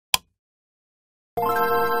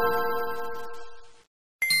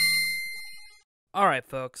Alright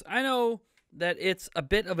folks, I know that it's a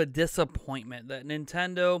bit of a disappointment that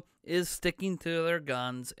Nintendo is sticking to their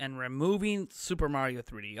guns and removing Super Mario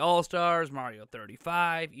 3D All-Stars, Mario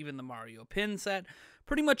 35, even the Mario pin set.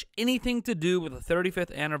 Pretty much anything to do with the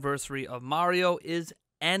 35th anniversary of Mario is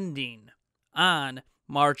ending on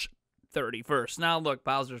March 31st. Now look,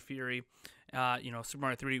 Bowser's Fury, Super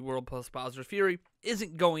Mario 3D World plus Bowser's Fury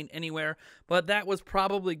isn't going anywhere, but that was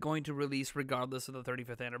probably going to release regardless of the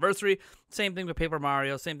 35th anniversary. Same thing with Paper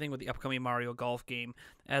Mario, same thing with the upcoming Mario Golf game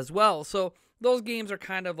as well. So those games are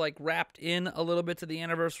kind of like wrapped in a little bit to the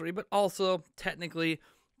anniversary, but also technically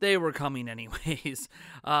they were coming anyways.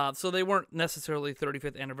 So they weren't necessarily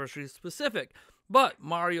 35th anniversary specific, but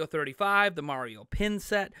Mario 35, the Mario pin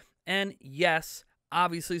set, and yes,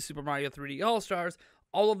 obviously Super Mario 3D All-Stars,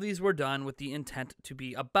 all of these were done with the intent to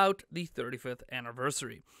be about the 35th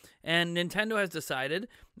anniversary. And Nintendo has decided,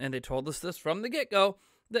 and they told us this from the get-go,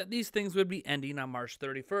 that these things would be ending on March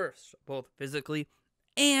 31st, both physically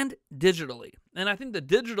and digitally. And I think the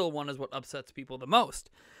digital one is what upsets people the most.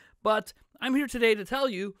 But I'm here today to tell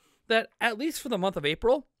you that at least for the month of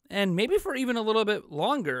April, and maybe for even a little bit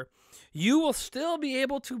longer, you will still be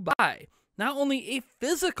able to buy not only a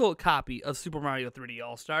physical copy of Super Mario 3D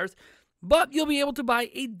All-Stars, but you'll be able to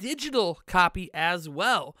buy a digital copy as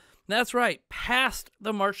well. That's right, past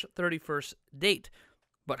the March 31st date.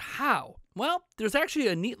 But how? Well, there's actually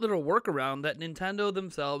a neat little workaround that Nintendo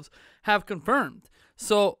themselves have confirmed.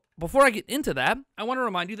 So before I get into that, I want to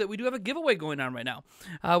remind you that we do have a giveaway going on right now.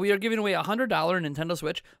 We are giving away a $100 Nintendo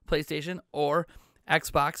Switch, PlayStation, or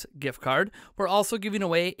Xbox gift card. We're also giving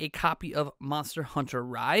away a copy of Monster Hunter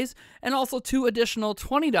Rise and also 2 additional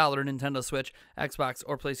 $20 Nintendo Switch, Xbox,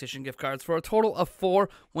 or PlayStation gift cards for a total of 4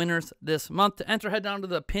 winners this month. To enter, head down to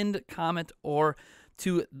the pinned comment or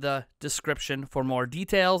to the description for more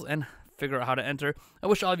details and figure out how to enter. I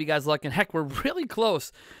wish all of you guys luck, and heck, we're really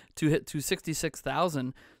close to hit to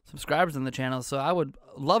 66,000 subscribers on the channel, so I would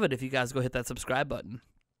love it if you guys go hit that subscribe button.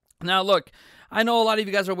 Now, look, I know a lot of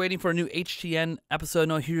you guys are waiting for a new HTN episode.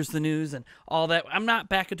 No, here's the news and all that. I'm not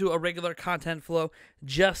back into a regular content flow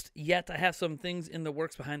just yet. I have some things in the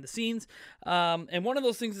works behind the scenes. And one of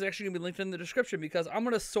those things is actually going to be linked in the description because I'm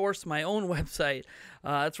going to source my own website.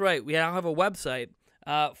 That's right. We now have a website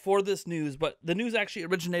for this news, but the news actually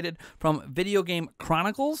originated from Video Game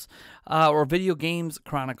Chronicles or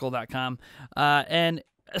videogameschronicle.com. And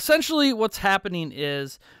essentially what's happening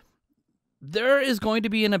is there is going to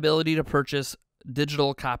be an ability to purchase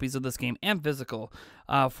digital copies of this game and physical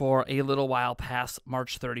for a little while past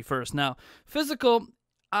March 31st. Now, physical,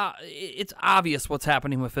 it's obvious what's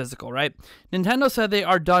happening with physical, right? Nintendo said they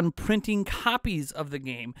are done printing copies of the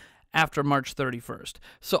game after March 31st.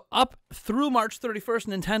 So up through March 31st,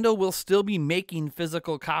 Nintendo will still be making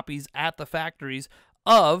physical copies at the factories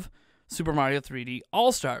of Super Mario 3D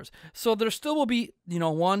All-Stars. So there still will be,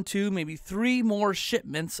 1, 2, maybe 3 more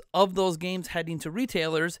shipments of those games heading to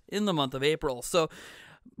retailers in the month of April. So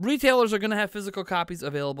retailers are going to have physical copies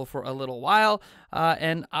available for a little while,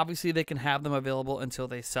 and obviously they can have them available until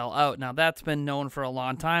they sell out. Now, that's been known for a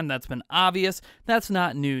long time. That's been obvious. That's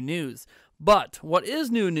not new news. But what is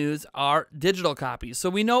new news are digital copies. So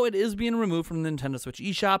we know it is being removed from the Nintendo Switch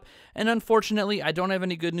eShop, and unfortunately, I don't have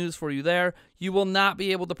any good news for you there. You will not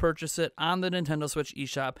be able to purchase it on the Nintendo Switch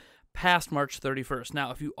eShop past March 31st. Now,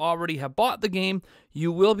 if you already have bought the game,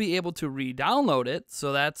 you will be able to re-download it.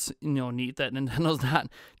 So that's, neat that Nintendo's not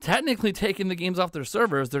technically taking the games off their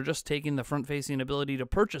servers. They're just taking the front-facing ability to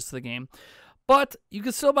purchase the game. But you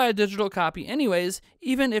can still buy a digital copy anyways,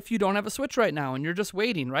 even if you don't have a Switch right now and you're just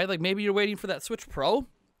waiting, right? Like maybe you're waiting for that Switch Pro.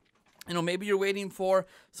 Maybe you're waiting for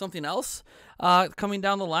something else coming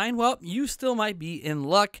down the line. Well, you still might be in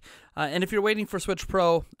luck. And if you're waiting for Switch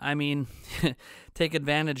Pro, I mean, take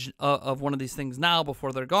advantage of one of these things now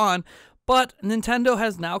before they're gone. But Nintendo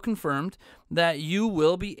has now confirmed that you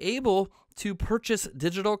will be able to purchase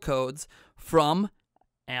digital codes from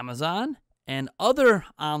Amazon and other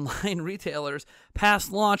online retailers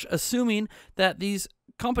past launch, assuming that these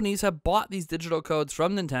companies have bought these digital codes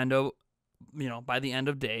from Nintendo, by the end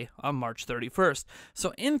of day on March 31st.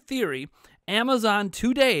 So in theory, Amazon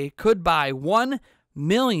today could buy 1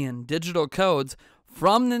 million digital codes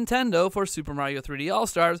from Nintendo for Super Mario 3D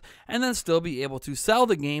All-Stars and then still be able to sell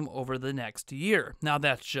the game over the next year. Now,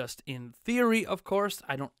 that's just in theory, of course.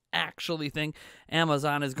 I don't actually think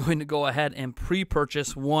Amazon is going to go ahead and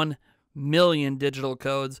pre-purchase 1 million digital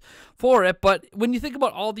codes for it. But when you think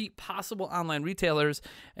about all the possible online retailers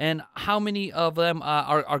and how many of them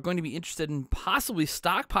are going to be interested in possibly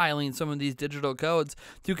stockpiling some of these digital codes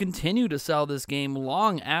to continue to sell this game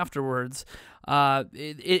long afterwards,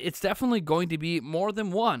 it's definitely going to be more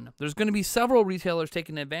than one. There's going to be several retailers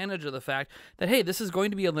taking advantage of the fact that, hey, this is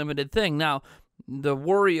going to be a limited thing. Now, the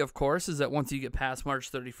worry, of course, is that once you get past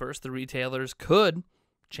March 31st, the retailers could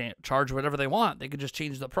charge whatever they want. They could just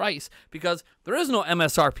change the price because there is no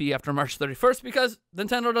MSRP after March 31st because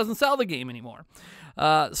Nintendo doesn't sell the game anymore.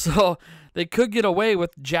 So they could get away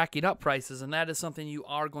with jacking up prices, and that is something you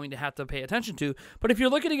are going to have to pay attention to. But if you're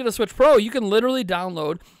looking to get a Switch Pro, you can literally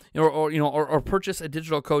download or purchase a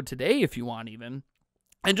digital code today if you want even,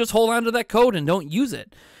 and just hold on to that code and don't use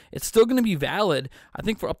it. It's still going to be valid, I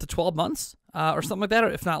think, for up to 12 months or something like that, or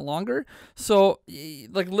if not longer. So,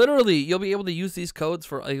 like, literally, you'll be able to use these codes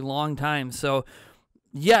for a long time. So,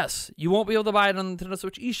 yes, you won't be able to buy it on the Nintendo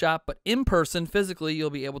Switch eShop, but in person, physically, you'll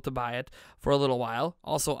be able to buy it for a little while.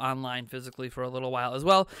 Also online, physically, for a little while as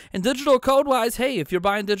well. And digital code-wise, hey, if you're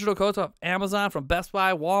buying digital codes off Amazon, from Best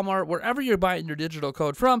Buy, Walmart, wherever you're buying your digital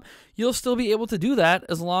code from, you'll still be able to do that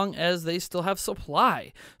as long as they still have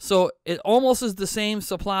supply. So it almost is the same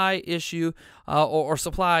supply issue or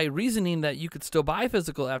supply reasoning that you could still buy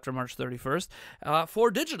physical after March 31st for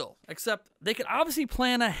digital, except they could obviously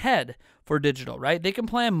plan ahead for digital, right? They can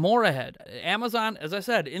plan more ahead. Amazon, as I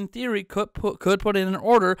said, in theory, could put in an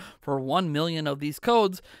order for 1 million of these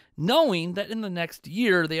codes, knowing that in the next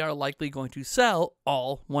year they are likely going to sell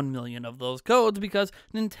all 1 million of those codes because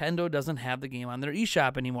Nintendo doesn't have the game on their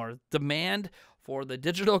eShop anymore. Demand for the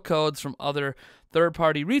digital codes from other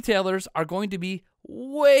third-party retailers are going to be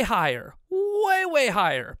way higher, way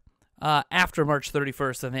higher after March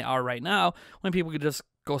 31st than they are right now, when people could just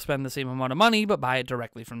go spend the same amount of money but buy it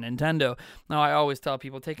directly from Nintendo. Now, I always tell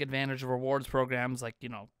people, take advantage of rewards programs, like,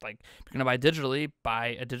 if you're going to buy digitally,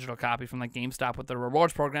 buy a digital copy from like GameStop with the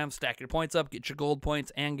rewards program, stack your points up, get your gold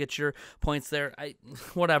points, and get your points there.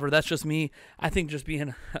 Whatever, that's just me. I think just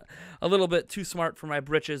being a little bit too smart for my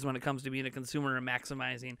britches when it comes to being a consumer and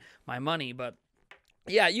maximizing my money. But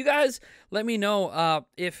yeah, you guys let me know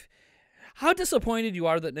how disappointed you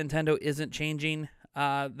are that Nintendo isn't changing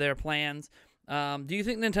their plans. Do you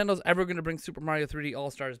think Nintendo's ever going to bring Super Mario 3D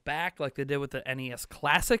All-Stars back like they did with the NES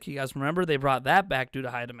Classic? You guys remember they brought that back due to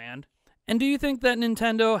high demand. And do you think that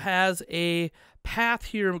Nintendo has a path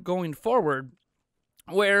here going forward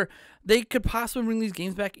where they could possibly bring these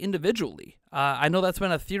games back individually? I know that's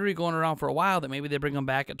been a theory going around for a while, that maybe they bring them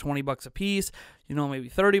back at $20 a piece, maybe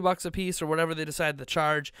 $30 a piece, or whatever they decide to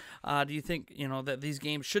charge. Do you think, that these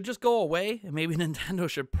games should just go away and maybe Nintendo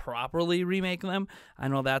should properly remake them? I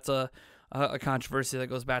know that's a controversy that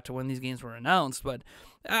goes back to when these games were announced, but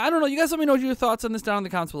I don't know. You guys let me know your thoughts on this down in the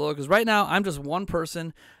comments below, because right now I'm just one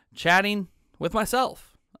person chatting with myself.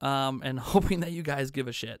 And hoping that you guys give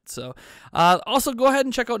a shit. So, also go ahead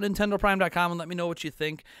and check out NintendoPrime.com and let me know what you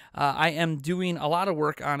think. I am doing a lot of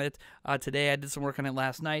work on it today. I did some work on it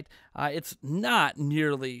last night. It's not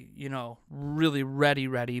nearly, really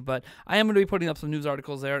ready, but I am going to be putting up some news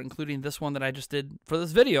articles there, including this one that I just did for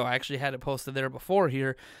this video. I actually had it posted there before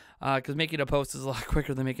here, because making a post is a lot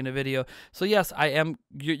quicker than making a video. So yes, I am.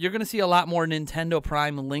 You're going to see a lot more Nintendo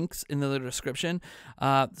Prime links in the description,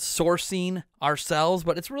 sourcing ourselves,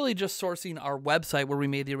 but it's really just sourcing our website where we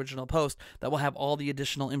made the original post that will have all the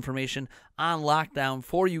additional information on lockdown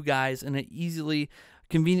for you guys in an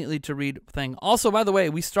conveniently to read thing. Also, by the way,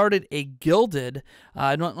 we started a Guilded.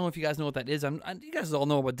 I don't know if you guys know what that is. You guys all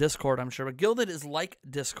know about Discord, I'm sure, but Guilded is like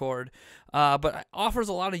Discord, but offers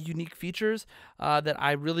a lot of unique features that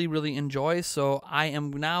I really enjoy. So I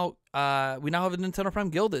am now. We now have a Nintendo Prime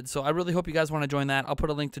Guilded, so I really hope you guys want to join that. I'll put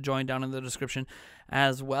a link to join down in the description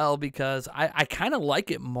as well, because I kind of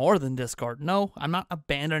like it more than Discord. No, I'm not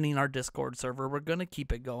abandoning our Discord server. We're going to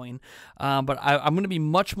keep it going, but I'm going to be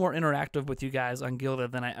much more interactive with you guys on Guilded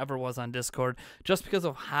than I ever was on Discord, just because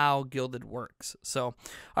of how Guilded works. So,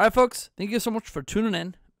 all right, folks, thank you so much for tuning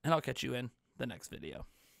in, and I'll catch you in the next video.